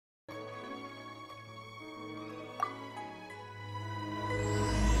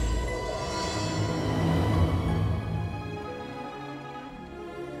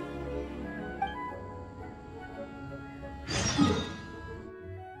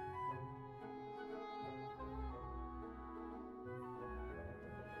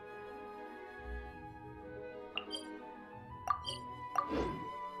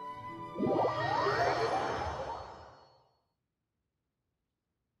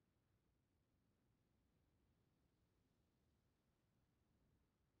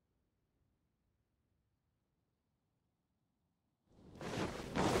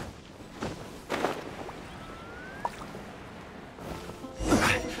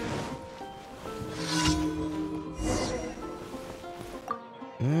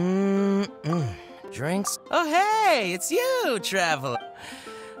drinks. Oh, hey, it's you, traveler.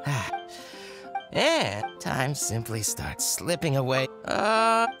 And time simply starts slipping away.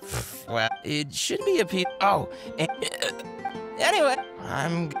 Well, it should be a piece. Oh, anyway,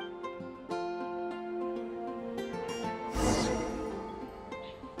 I'm.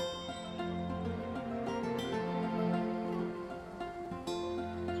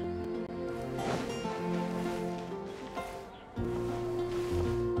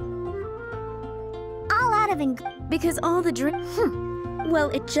 All out of because all the drink. Well,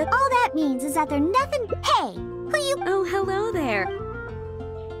 it just. All that means is that they're nothing. Hey, who you? Oh, hello there.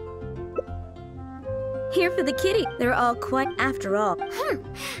 Here for the kitty. They're all quite after all.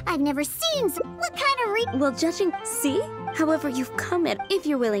 I've never seen what kind of Well, judging. See? However, you've come it if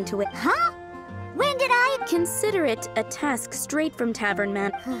you're willing to wait. Huh? When did I? Consider it a task straight from Tavern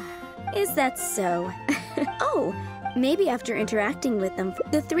Man. Is that so? Oh, maybe after interacting with them,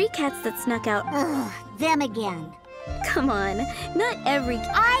 the 3 cats that snuck out. Ugh, them again. Come on, not every.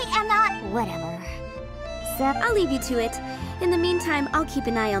 I am not. Whatever. So I'll leave you to it. In the meantime, I'll keep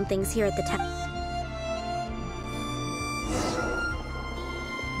an eye on things here at the tavern.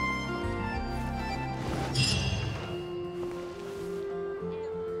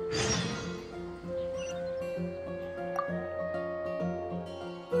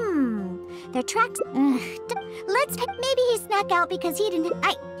 Their tracks. Let's. Maybe he snuck out because he didn't.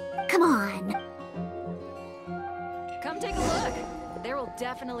 Come on. Come take a look. There will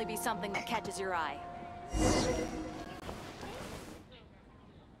definitely be something that catches your eye.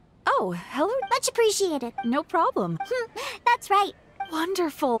 Oh, hello. Much appreciated. No problem. That's right.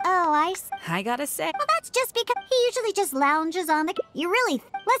 Wonderful. Oh, I gotta say. Well, that's just because he usually just lounges on the. You really.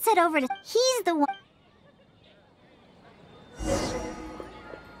 Let's head over to. He's the one.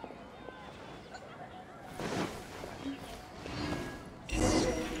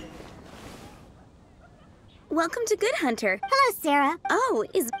 Welcome to Good Hunter. Hello, Sarah. Oh,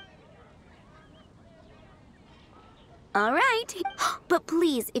 all right. But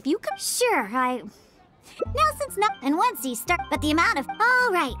please, if you could. Sure, Nelson's not. And once he starts. But the amount of.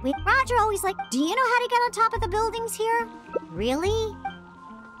 All right. Roger always like. Do you know how to get on top of the buildings here? Really?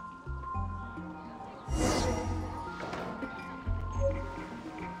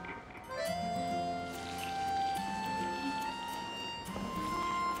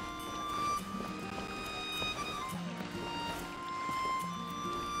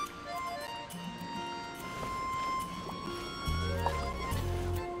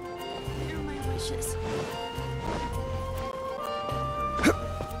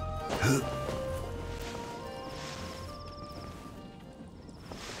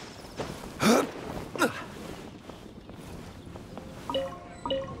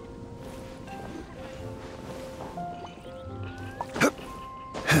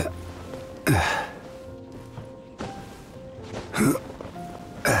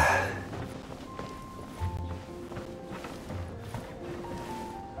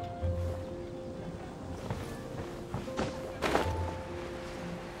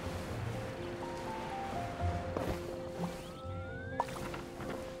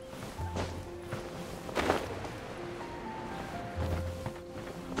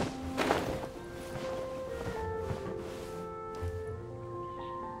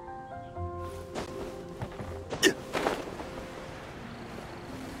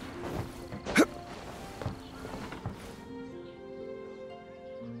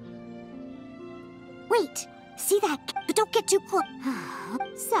 Wait, see that? But don't get too close.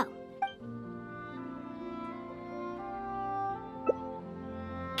 So.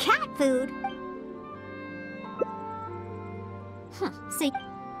 Cat food? See.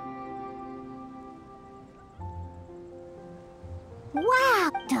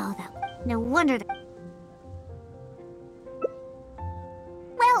 Wow! Oh, no wonder that.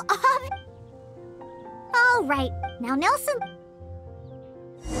 Well, all right. Now, Nelson.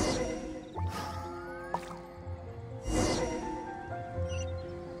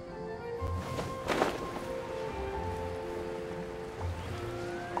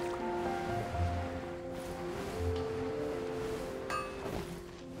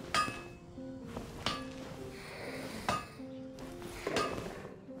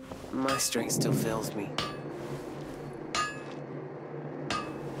 My strength still fails me.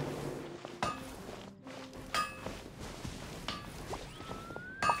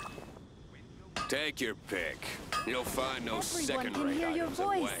 Take your pick. You'll find no Everyone second-rate can hear your items at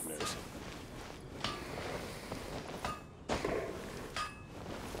voice. Wagner's.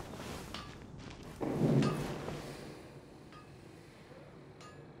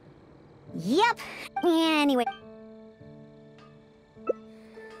 Yep. Anyway.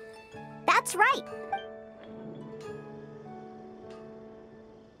 That's right.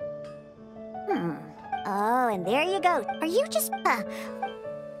 and there you go. Are you just,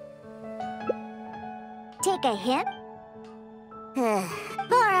 take a hint? All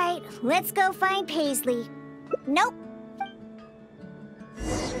right, let's go find Paisley. Nope.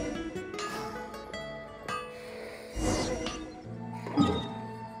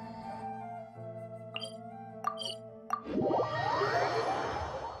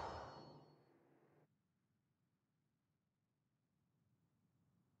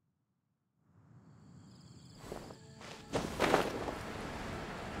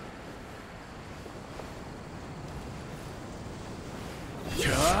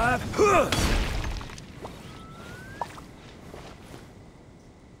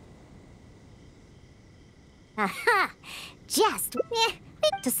 Aha! Just,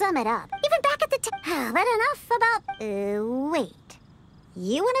 to sum it up, even back at the but enough about, wait.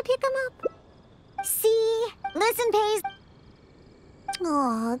 You wanna pick him up? See? Listen, Paige.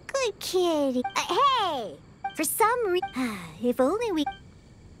 Oh, good kitty. Hey! For some reason, if only we...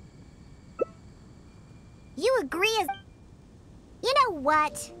 You agree as... You know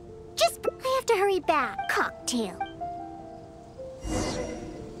what? Just, I have to hurry back. Cocktail.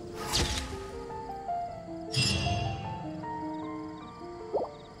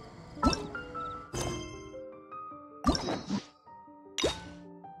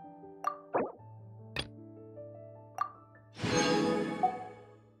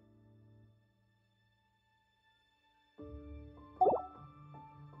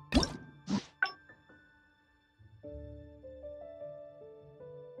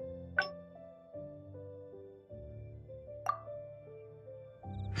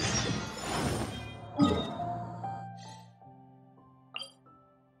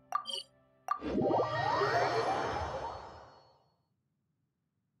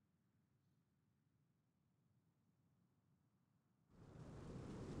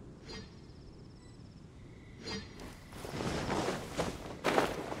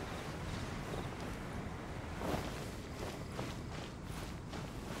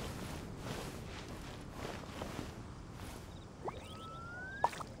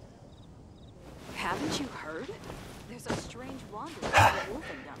 Haven't you heard? There's a strange wanderer in the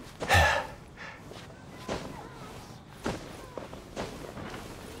Wolfendom.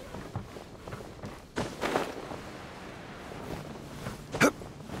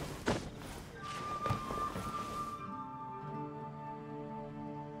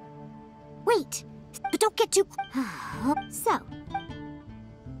 Wait, but don't get too... So...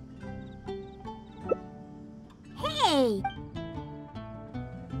 Hey!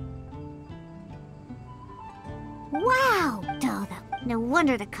 Wow! Oh, no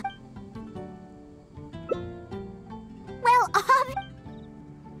wonder the... Well,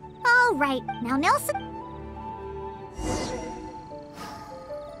 all right. Now, Nelson...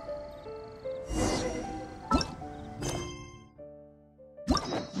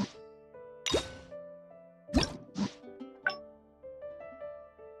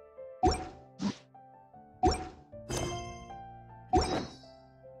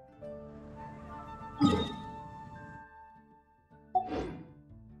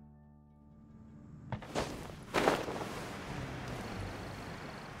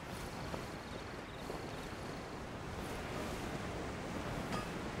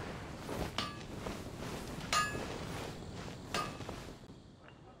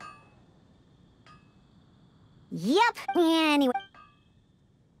 Yep. Anyway.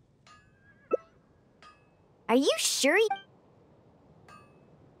 Are you sure?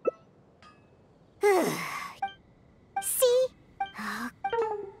 See?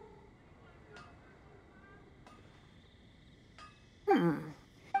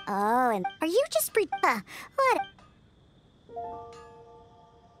 Oh, and are you just what?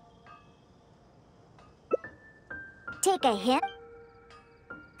 Take a hint?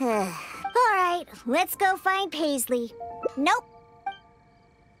 All right, let's go find Paisley. Nope.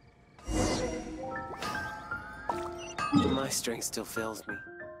 My strength still fails me.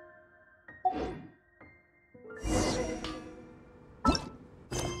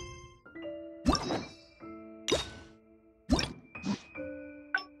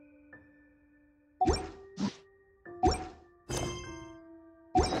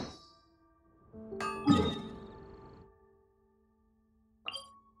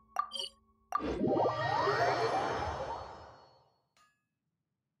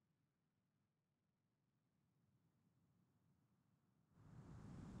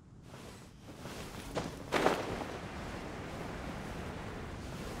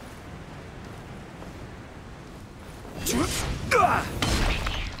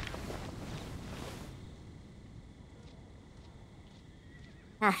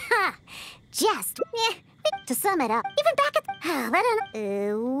 Aha! Just, To sum it up, even back at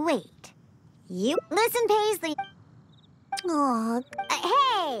wait. You listen, Paisley. Oh,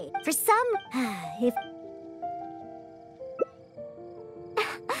 hey, for some, if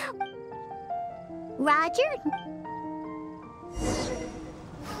Roger.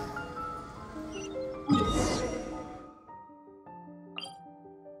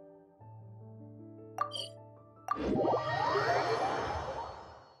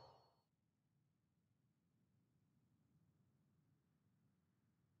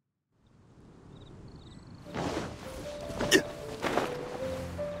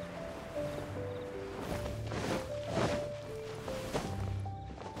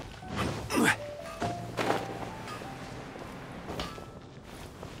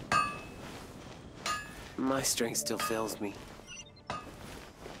 My strength still fails me.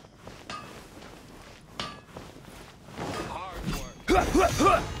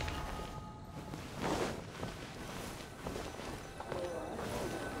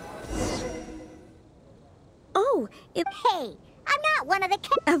 Oh, Hey, I'm not one of the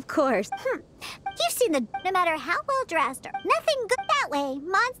of course. You've seen the no matter how well dressed or nothing good that way.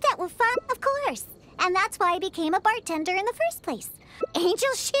 Mondstadt were fun, of course. And that's why I became a bartender in the first place.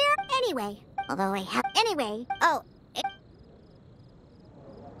 Angel share anyway. Although I have anyway. Oh.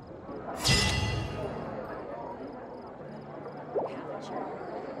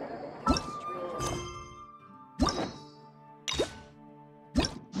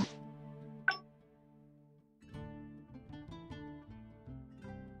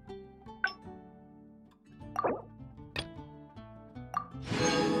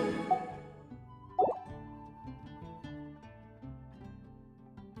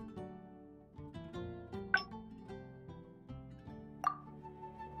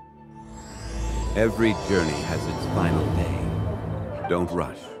 Every journey has its final day. Don't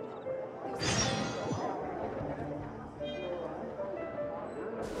rush.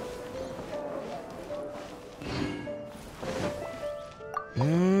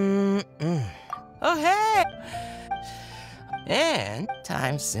 Oh, hey! And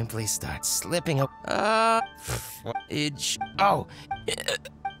time simply starts slipping away.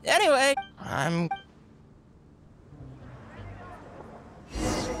 Anyway, I'm...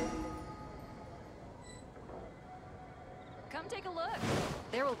 Come take a look.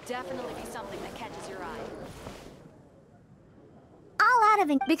 There will definitely be something that catches your eye. All out of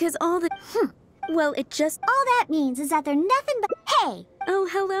it. Because all the... Well, it just... All that means is that they're nothing but... Hey! Oh,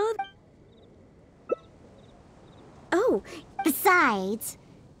 hello? Oh, Besides,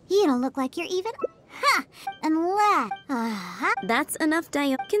 you don't look like you're even... Huh! Unless... that's enough,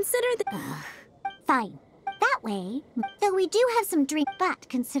 Diona. Consider the... Fine. That way, though we do have some drink, but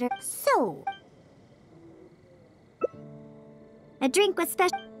consider... So... A drink with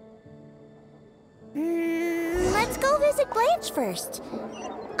special... let's go visit Blanche first.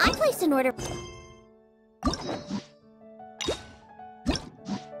 I placed an order...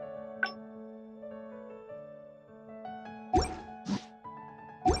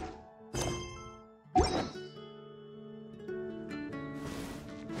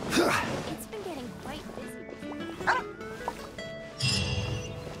 It's been getting quite busy.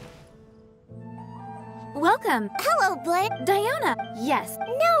 Welcome. Hello, Blanche. Diona. Yes.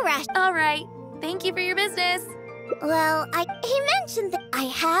 No rush. All right. Thank you for your business. Well, he mentioned that I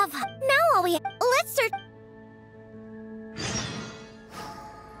have... Now all we... Let's search...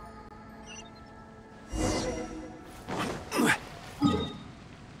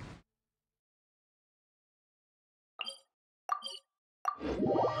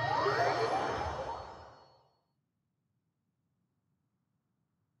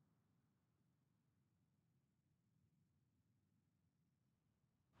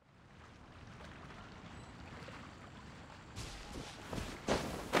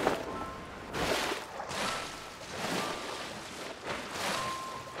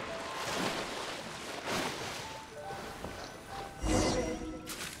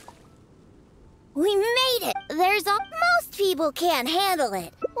 We made it! There's a... Most people can't handle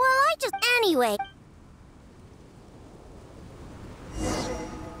it. Well, I just... Anyway.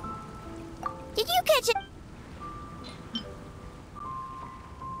 Did you catch it?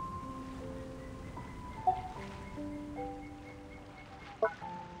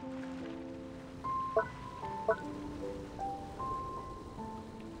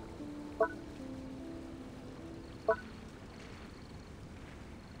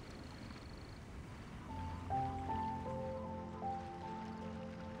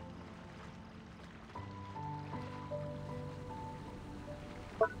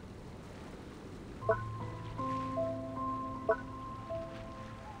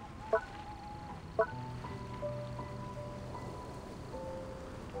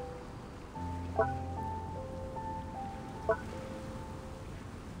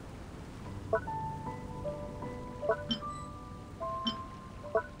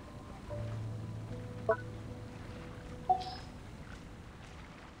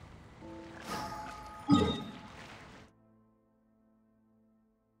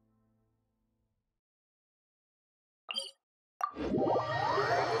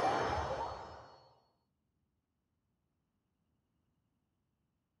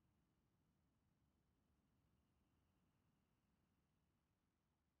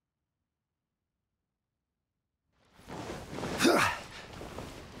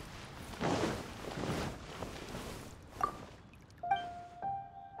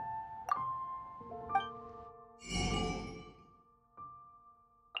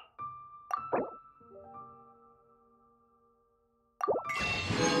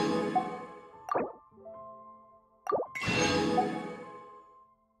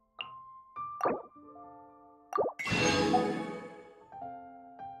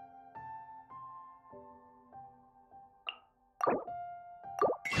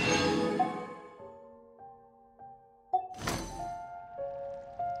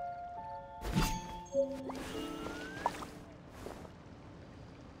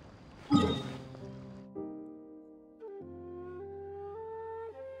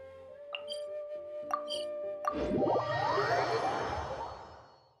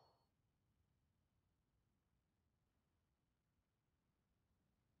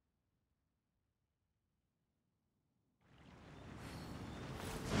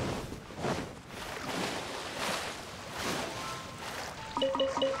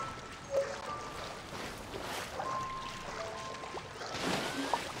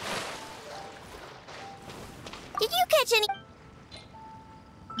 Did you catch any?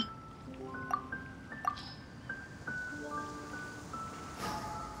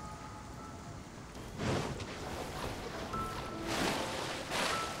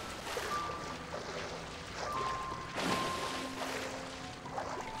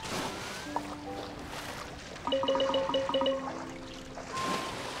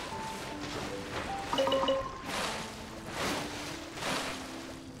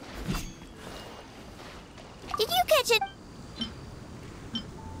 Did you catch it?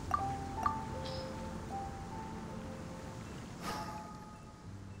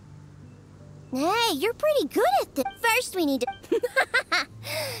 Hey, you're pretty good at this. First, we need to...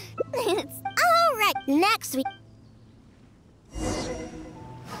 It's all right. Next, we...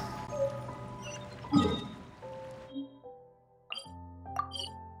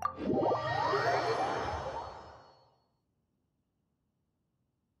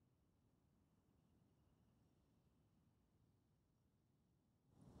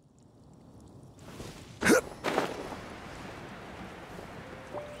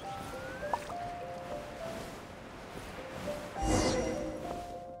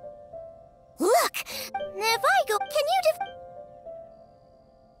 Look! If I go... Can you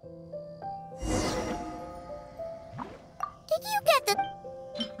Did you get the...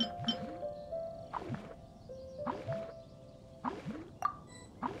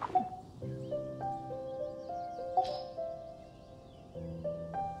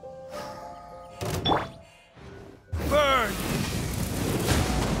 Burn!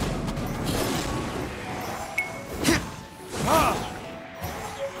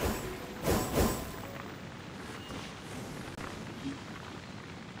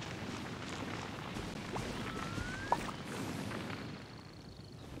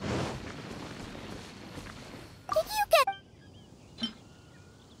 Did you get...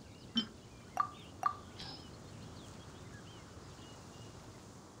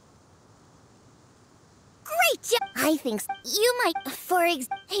 Great job! I think you might,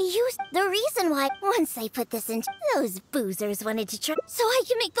 use the reason why once I put this in, those boozers wanted to try, so I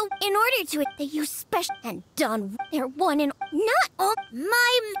can make the, in order to it, they use special, and done, they're one in, not all,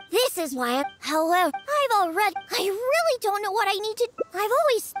 this is why, however, I really don't know what I need to, what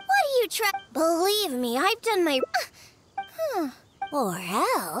do you try? Believe me, I've done my, or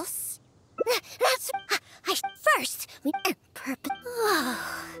else, that's, first, we, purpose,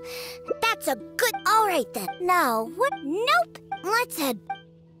 that's a good, all right then. Now, what, nope, let's head.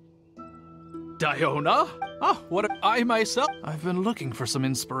 Diona? Oh, what I myself? I've been looking for some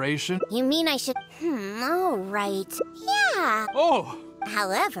inspiration. You mean I should, all right, yeah. Oh!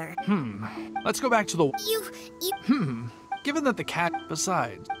 However, Let's go back to the... you, Given that the cat...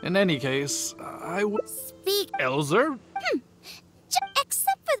 Besides, in any case, I would... speak, Elzer?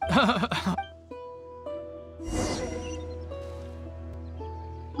 except for,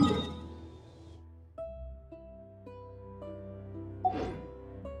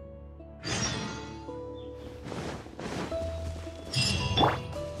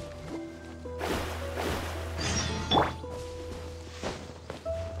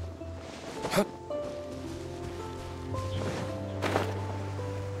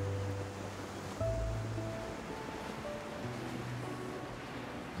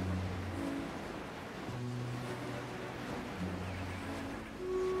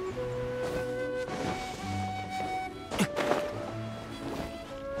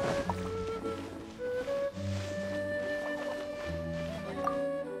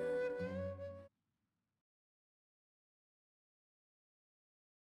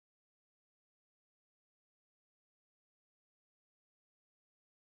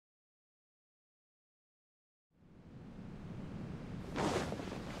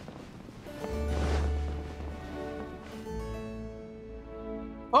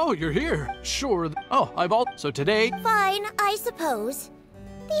 Oh, you're here. Sure. Oh, I've all... So today... fine, I suppose.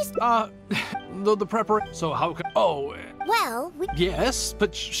 These, the prepar... So how could... Oh, well, we, yes,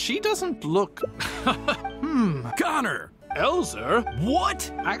 but she doesn't look... Connor! Elzer?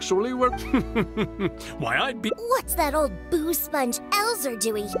 What? Actually, we're... Why, I'd be... what's that old boo sponge Elzer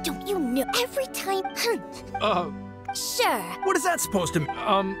doing? Don't you know, every time, sure. What is that supposed to mean?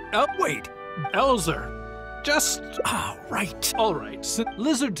 Wait. Elzer. Just... Oh, right. All right.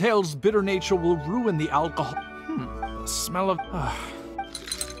 Lizard Tail's bitter nature will ruin the alcohol... The smell of...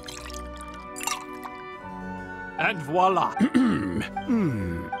 And voila.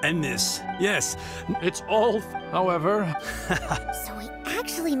 And this. Yes. It's all... However... So we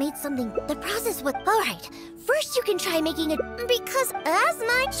actually made something, the process was, all right. First you can try making it because as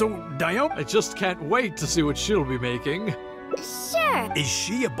my So, Diona, I just can't wait to see what she'll be making. sure. Is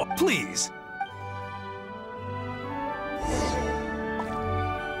she a please?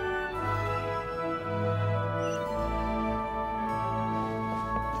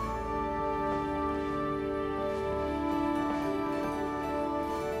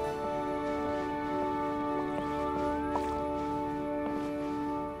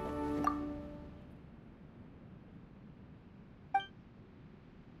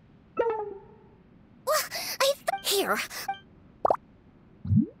 Here.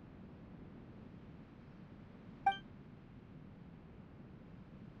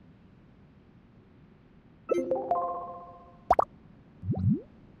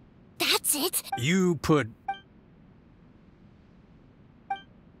 That's it. You put...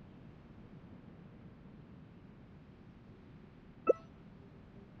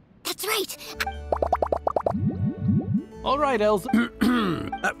 That's right. All right, Elsa.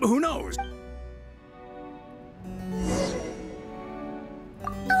 who knows?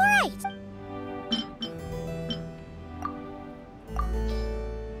 All right.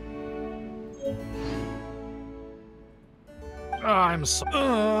 I'm so...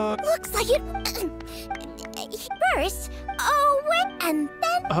 Looks like it. First, oh wait, and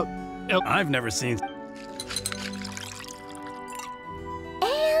then. I've never seen...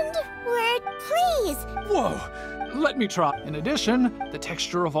 And word, please. Whoa! Let me try. In addition, the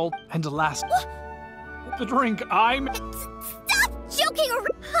texture of all... And last... The drink I'm... Stop joking around.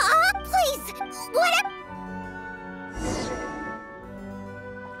 Huh? Please. Whatever.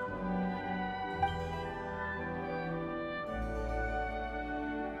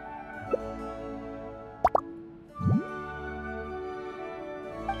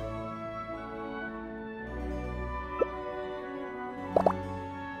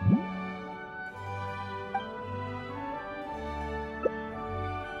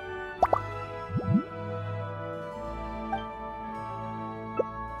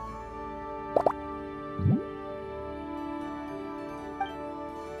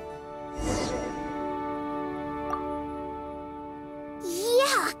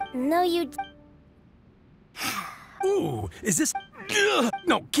 No, you. Ooh, is this...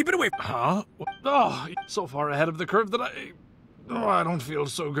 No, keep it away. Huh? Oh, so far ahead of the curve that I... Oh, I don't feel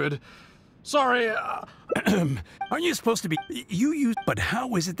so good. Sorry, Aren't you supposed to be... You use... But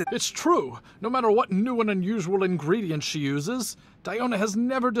how is it that... It's true. No matter what new and unusual ingredients she uses, Diona has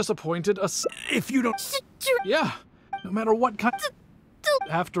never disappointed us. If you don't... Yeah, no matter what kind...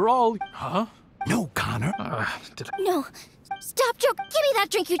 After all... Huh? No, Connor. Did I... No. Stop joking. Give me that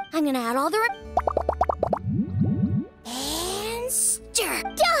drink. I'm gonna add all the. And stir.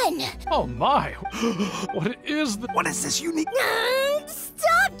 Done. Oh my! What is the... What is this unique...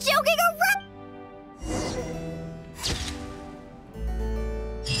 Stop joking around.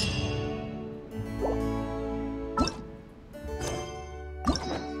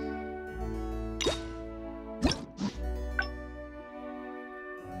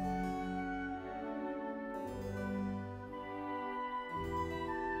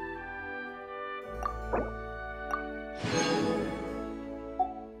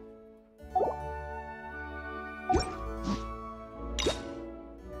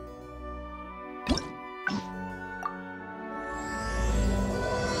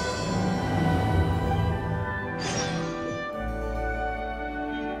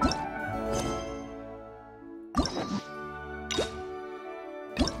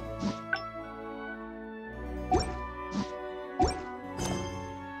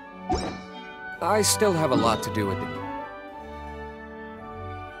 I still have a lot to do with it.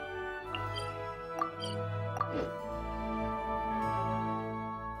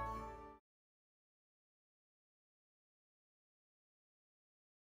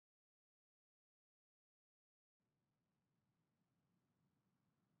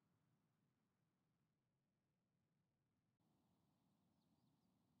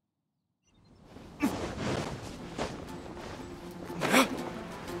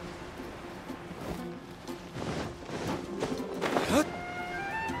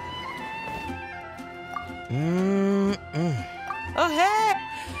 Oh, hey!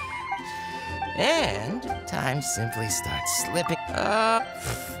 And time simply starts slipping.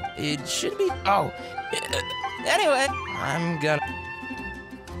 It should be... Oh, anyway, I'm gonna...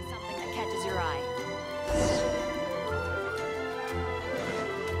 Something that catches your eye.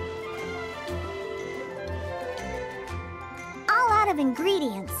 All out of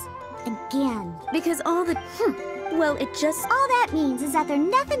ingredients. Again. Because all the... Well, it just... All that means is that they're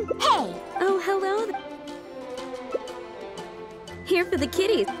nothing. Hey! Oh, hello. Here for the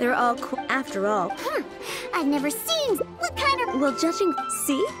kitties. They're all after all. I've never seen what kind of. Well, judging.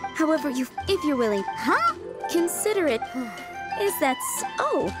 See? However, if you're willing. Huh? Consider it. Is that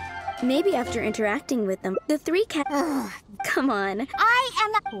oh, maybe after interacting with them, the three cats. Come on. I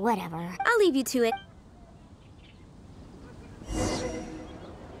am not. Whatever. I'll leave you to it.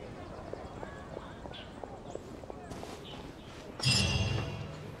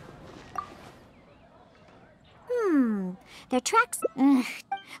 Their tracks. Maybe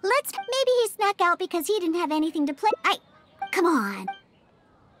he snuck out because he didn't have anything to play. Come on.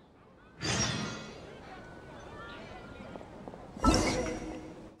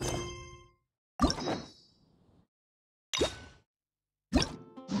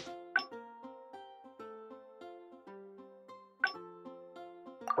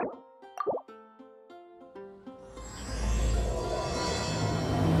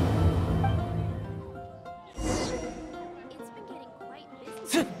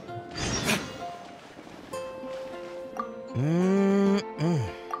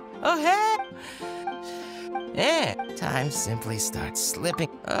 Oh, hey! And time simply starts slipping.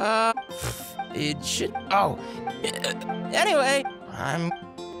 It should. Oh, anyway, I'm.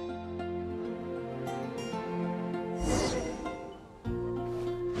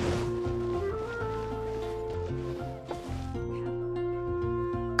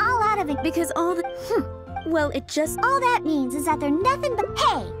 All out of it. Because all the. Well, it just. All that means is that they're nothing but.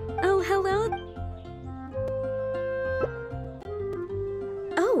 Hey! Oh, hello.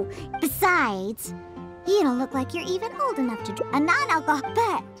 Oh. Besides, you don't look like you're even old enough to drink a non-alcohol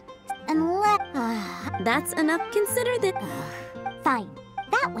bet. Unless. That's enough. Consider that. Fine.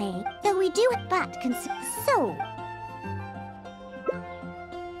 That way, though we do, but consider. So.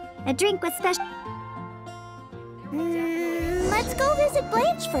 A drink with special. Let's go visit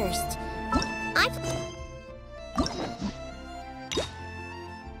Blanche first.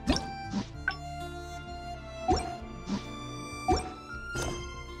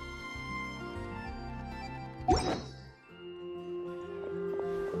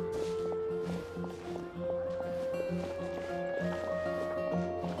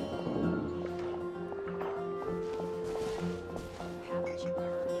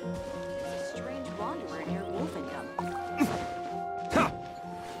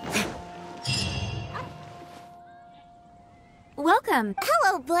 Welcome.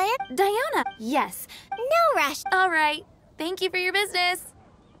 Hello, Blanche. Diona. Yes. No rush. All right. Thank you for your business.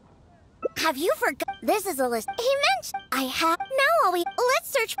 Have you forgot? This is a list. He mentioned I have. Now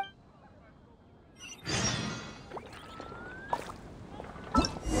let's search.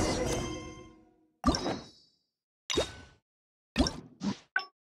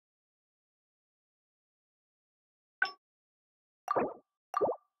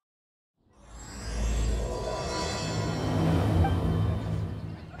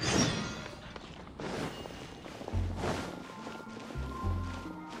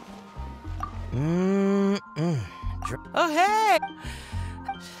 Oh, hey!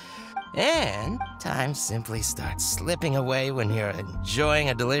 And time simply starts slipping away when you're enjoying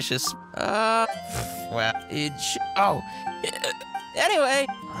a delicious. Well, it should. Oh, anyway,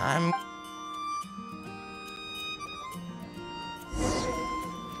 I'm.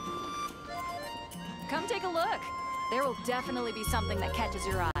 Come take a look. There will definitely be something that catches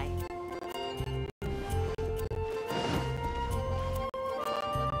your eye.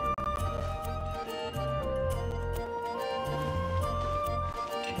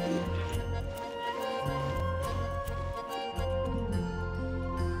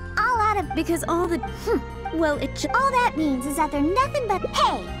 Because all the. Well, it just. All that means is that they're nothing but.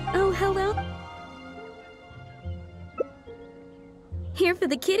 Hey! Oh, hello. Here for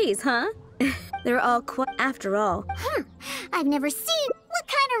the kitties, huh? They're all after all. I've never seen. What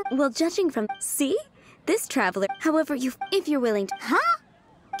kind of. Well, judging from. See? This traveler. However, if you're willing to. Huh?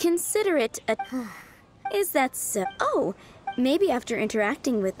 Consider it a. Is that so? Oh, maybe after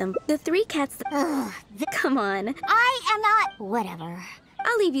interacting with them, the three cats. Come on. I am not. Whatever.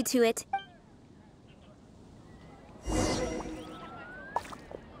 I'll leave you to it.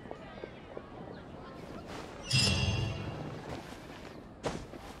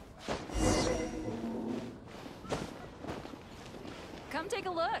 Come take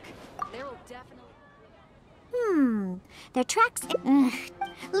a look. There will definitely. Their tracks.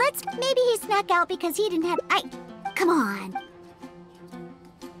 Maybe he snuck out because he didn't have. Come on.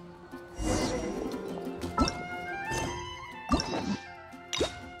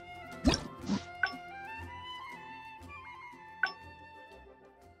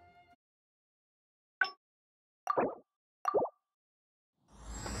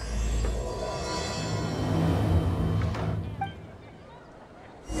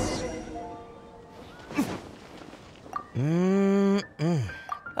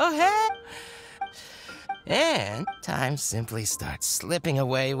 Oh, hey! And time simply starts slipping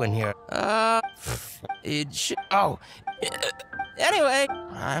away when you're, anyway,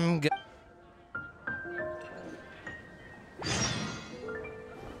 I'm good.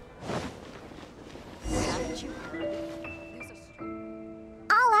 Haven't you heard? There's a strange...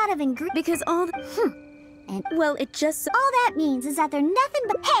 All out of ingredients. Because all the... And Well, it just... all that means is that they're nothing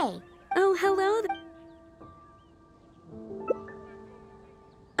but... Hey! Oh, hello.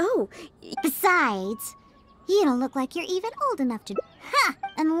 Oh, Besides, you don't look like you're even old enough to... Huh!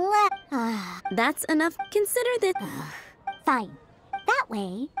 Unless... that's enough. Consider that... Fine. That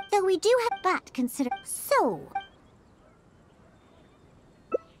way, though we do have... But consider... So...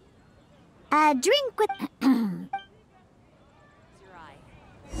 A drink with... Your eye.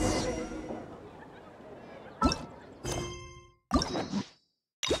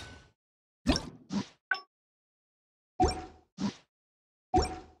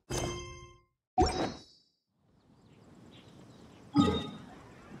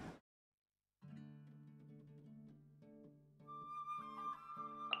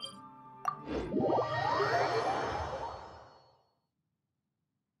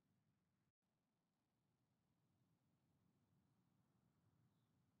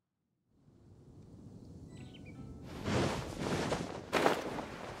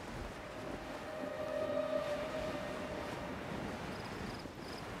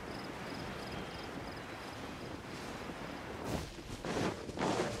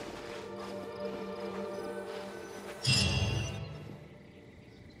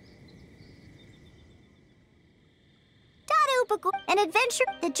 An adventure.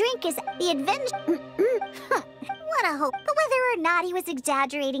 The drink is the adventure. What a hope. But whether or not he was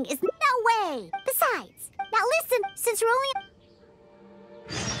exaggerating is no way. Besides, now listen, since we're only...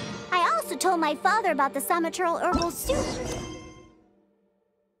 I also told my father about the Summitral herbal soup.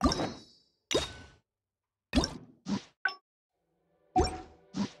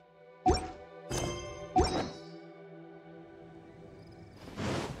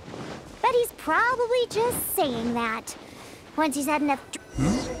 But he's probably just saying that. Once he's had enough...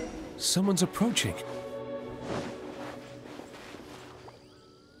 Someone's approaching.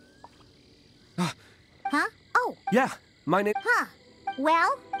 Huh? Oh, Yeah, my name... huh.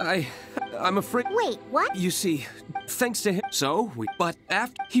 Well, I'm afraid... wait, what? You see, thanks to him... But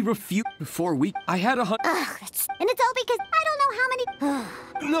after he refused before we... I had a hunt... Ugh, and it's all because I don't know how many...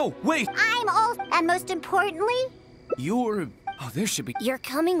 No, wait! I'm all... And most importantly... You're... Oh, there should be... You're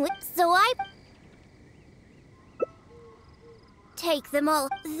coming with... So I... Take them all.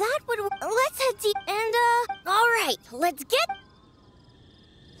 That would... Let's head deep and, all right, let's get...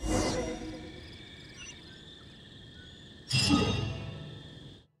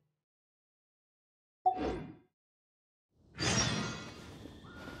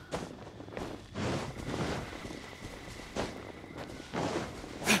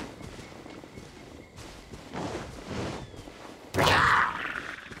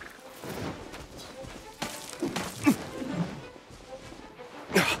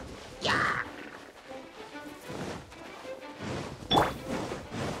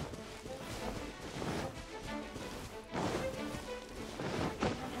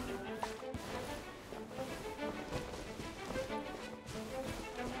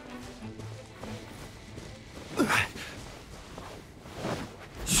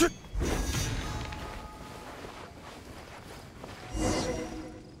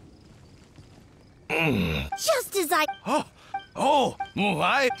 Just as I...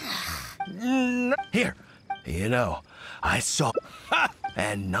 Here, you know, I saw,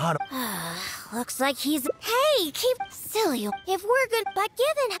 and not. Looks like he's... Hey, keep... Silly. If we're good... But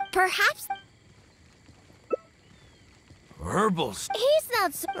given... Perhaps... Herbals. He's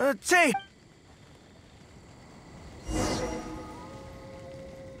not so... Say.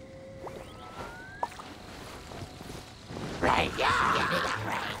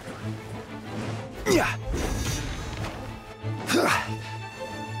 Yeah.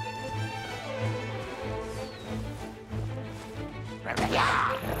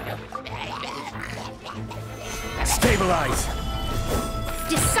 Stabilize.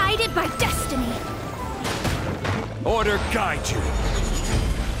 Decided by destiny. Order guide you.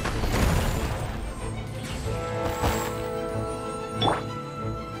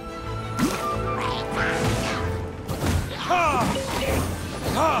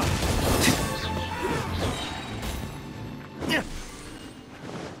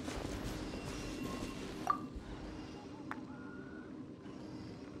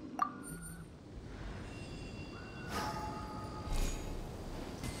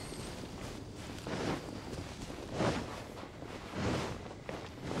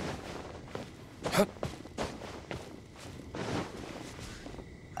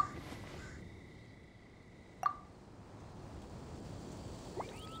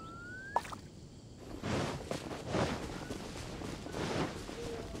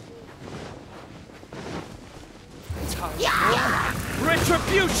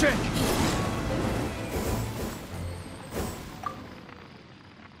 Retribution!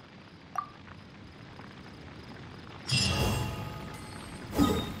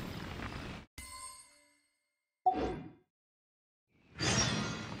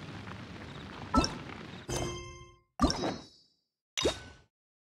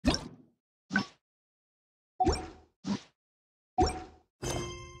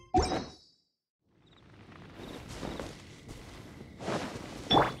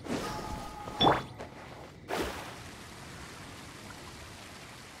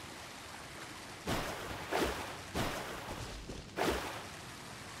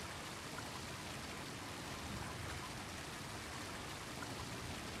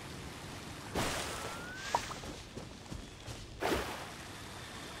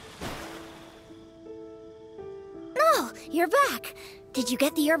 You're back. Did you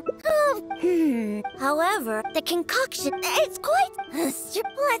get the herb? However, the concoction, it's quite...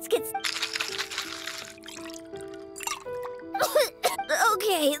 Let's get...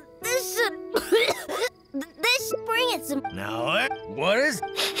 Okay, this should... this should bring it some... Now, what is...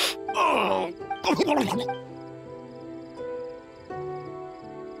 Oh!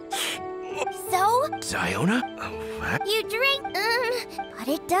 So? Diona? You drink, but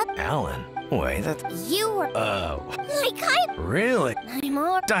it does... Alan, wait, that... You were... Oh. Like I... Really? I'm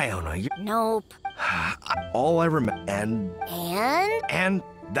all... Diona, you... Nope. All I remember... And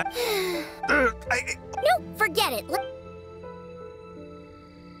that... No, forget it.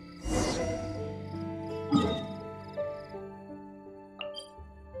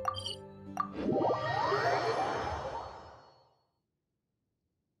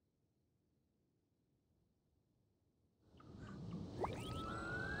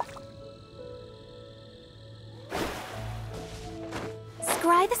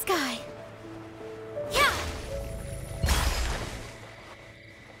 Scry the sky. Yeah.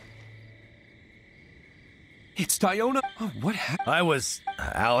 It's Diona. Oh, what happened? I was...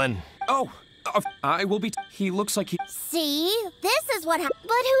 Alan. Oh, I will be... He looks like he... See? This is what happened.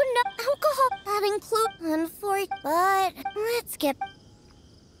 But who knows? Alcohol that include... But let's get...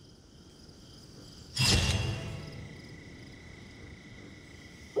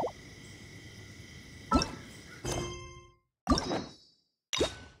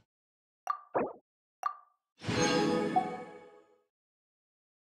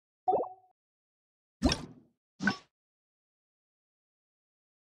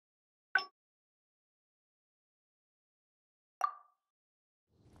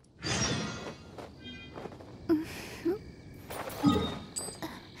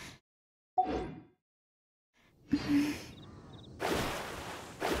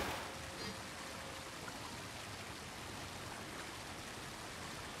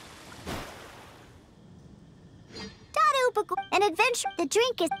 An adventure. The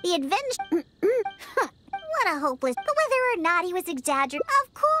drink is the adventure. What a hopeless. But whether or not he was exaggerating,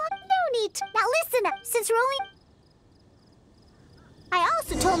 of course, no need to. Now listen up, since we're only... I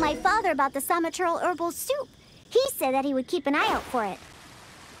also told my father about the Summitral herbal soup. He said that he would keep an eye out for it.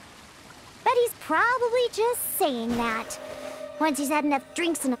 But he's probably just saying that. Once he's had enough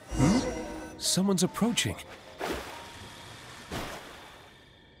drinks and... Someone's approaching.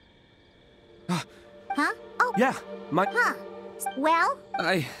 Huh? Oh. Yeah, my... Huh. Well?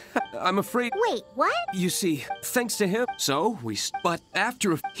 I'm afraid... Wait, what? You see, thanks to him, so we... But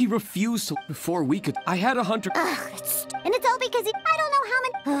after he refused to... Before we could... I had a hunter... Ugh, and it's all because he... I don't know how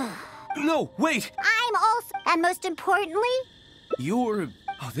many... No, wait! I'm also... And most importantly... You're...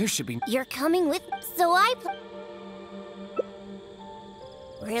 Oh, there should be... You're coming with... So I...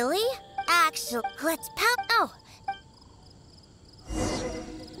 Really? Actually, let's pout... Oh.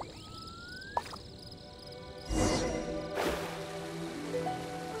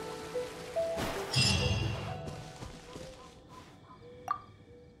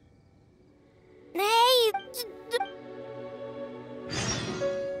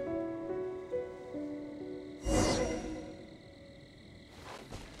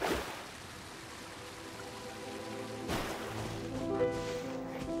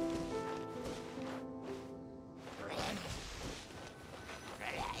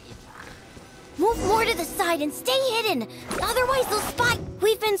 Move more to the side and stay hidden. Otherwise they'll spot.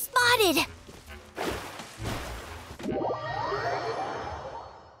 We've been spotted.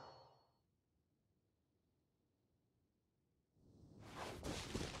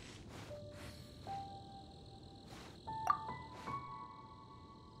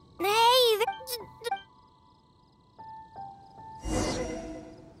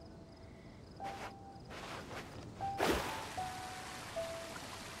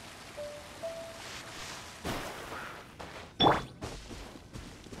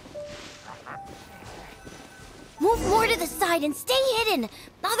 the side and stay hidden.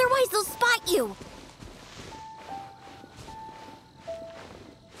 Otherwise, they'll spot you.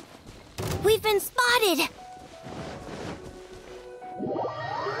 We've been spotted.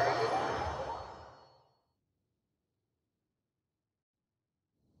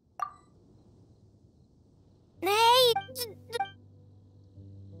 Hey!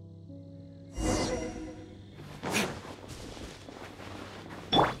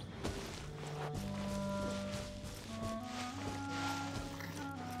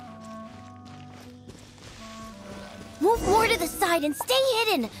 Move more to the side and stay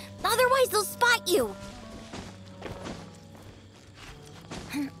hidden. Otherwise, they'll spot you.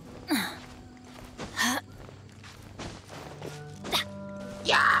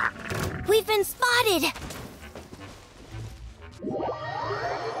 We've been spotted.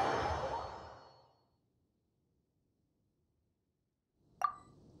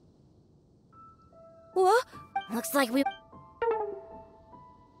 What? Looks like we...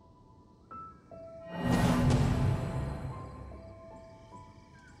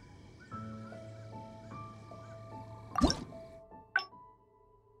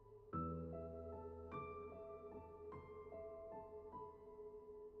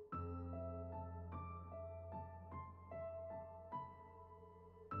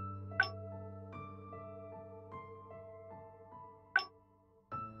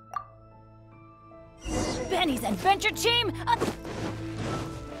 Benny's adventure team!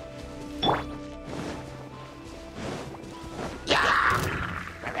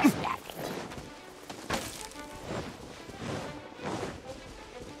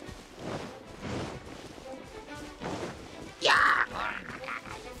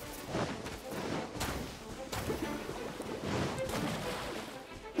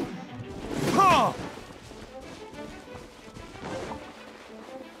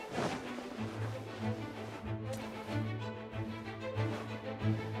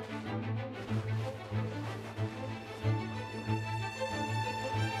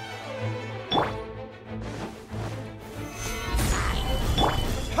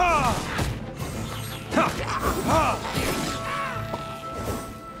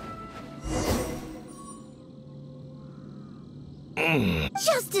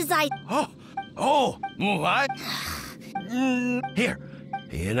 Just as I... Oh, what? Here,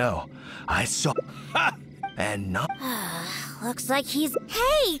 you know, I saw... and not... Looks like he's...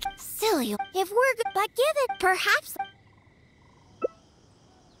 Hey! Silly. If we're good, but give it, perhaps...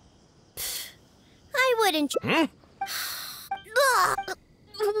 I wouldn't...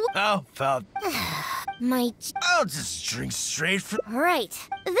 Oh, felt... I'll just drink straight from... Right.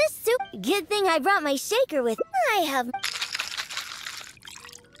 This soup... Good thing I brought my shaker with... I have...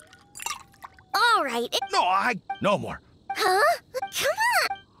 All right. No more. Huh? Come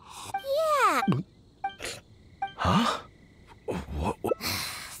on. Yeah. Huh? What?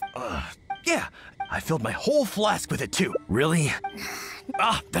 Yeah, I filled my whole flask with it too. Really?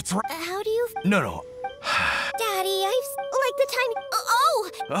 That's right. How do you... No. Daddy, like the time... Oh!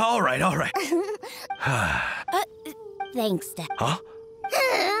 All right. Thanks, Dad. Huh?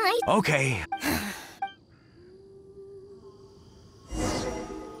 Okay.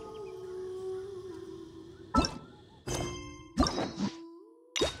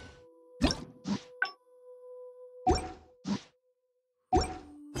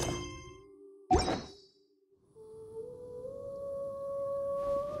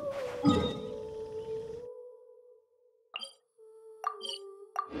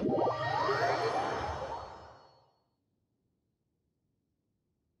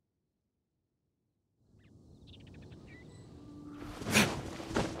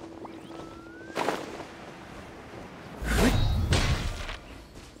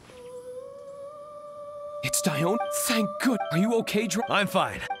 It's Diona? Thank good. Are you okay, I'm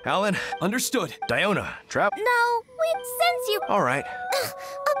fine. Alan? Understood. Diona, Trap? No, since you... All right.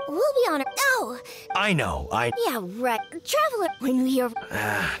 We'll be on it. No! I know, Yeah, right. Traveler, when we are...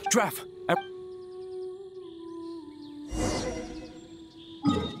 Draff.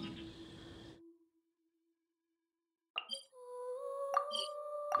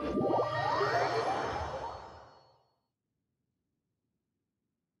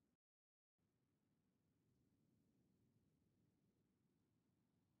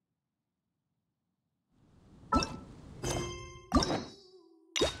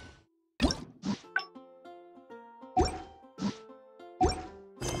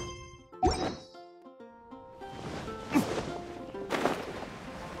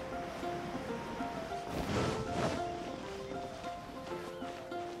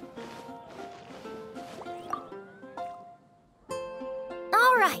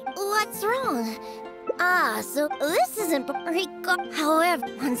 All right, what's wrong? So this isn't However,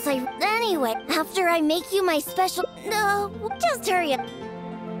 Anyway, after I make you my special... No, just hurry up.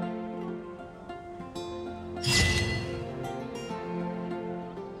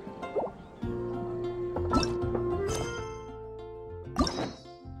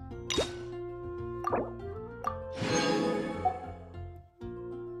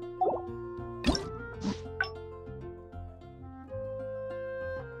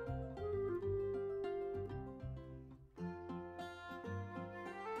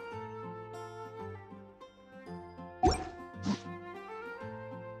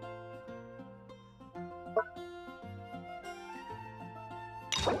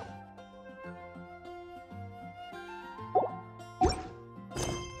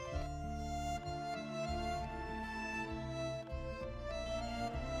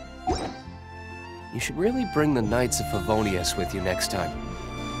 You should really bring the Knights of Favonius with you next time.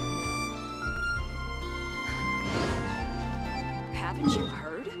 Haven't you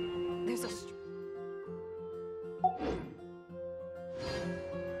heard? There's a...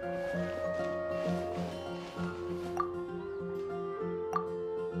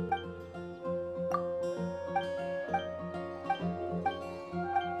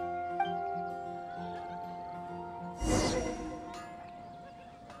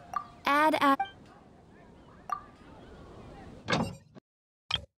 Add